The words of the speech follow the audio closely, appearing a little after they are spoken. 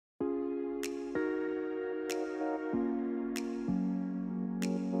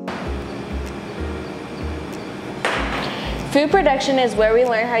Food production is where we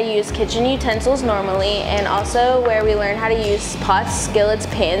learn how to use kitchen utensils normally, and also where we learn how to use pots, skillets,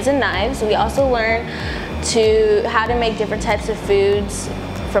 pans, and knives. We also learn how to make different types of foods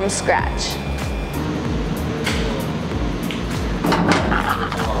from scratch.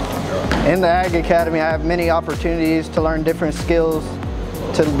 In the Ag Academy, I have many opportunities to learn different skills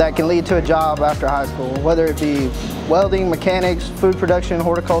that can lead to a job after high school. Whether it be welding, mechanics, food production,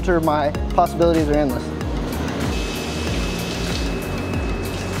 horticulture, my possibilities are endless.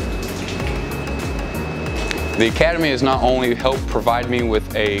 The Academy has not only helped provide me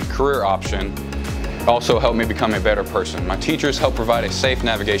with a career option, it also helped me become a better person. My teachers helped provide a safe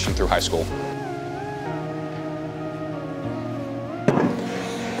navigation through high school.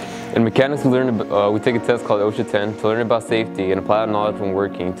 In mechanics, we take a test called OSHA 10 to learn about safety and apply our knowledge when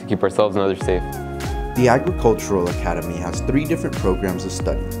working to keep ourselves and others safe. The Agricultural Academy has 3 different programs of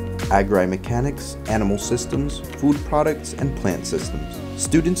study: Agri Mechanics, Animal Systems, Food Products, and Plant Systems.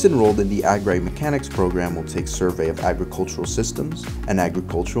 Students enrolled in the Agri Mechanics program will take Survey of Agricultural Systems and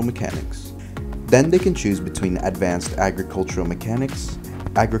Agricultural Mechanics. Then they can choose between Advanced Agricultural Mechanics,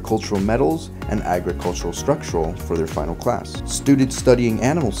 Agricultural Metals, and Agricultural Structural for their final class. Students studying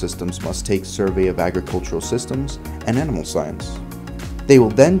Animal Systems must take Survey of Agricultural Systems and Animal Science. They will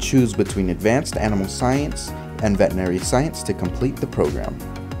then choose between Advanced Animal Science and Veterinary Science to complete the program.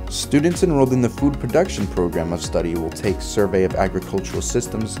 Students enrolled in the Food Production program of study will take Survey of Agricultural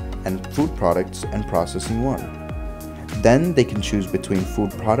Systems and Food Products and Processing 1. Then they can choose between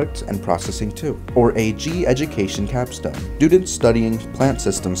Food Products and Processing 2, or AG Education Capstone. Students studying Plant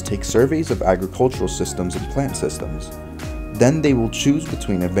Systems take Surveys of Agricultural Systems and Plant Systems. Then they will choose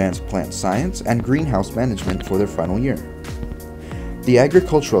between Advanced Plant Science and Greenhouse Management for their final year. The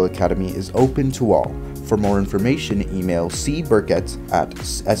Agricultural Academy is open to all. For more information, email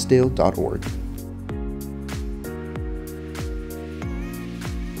cburkett@sdale.org.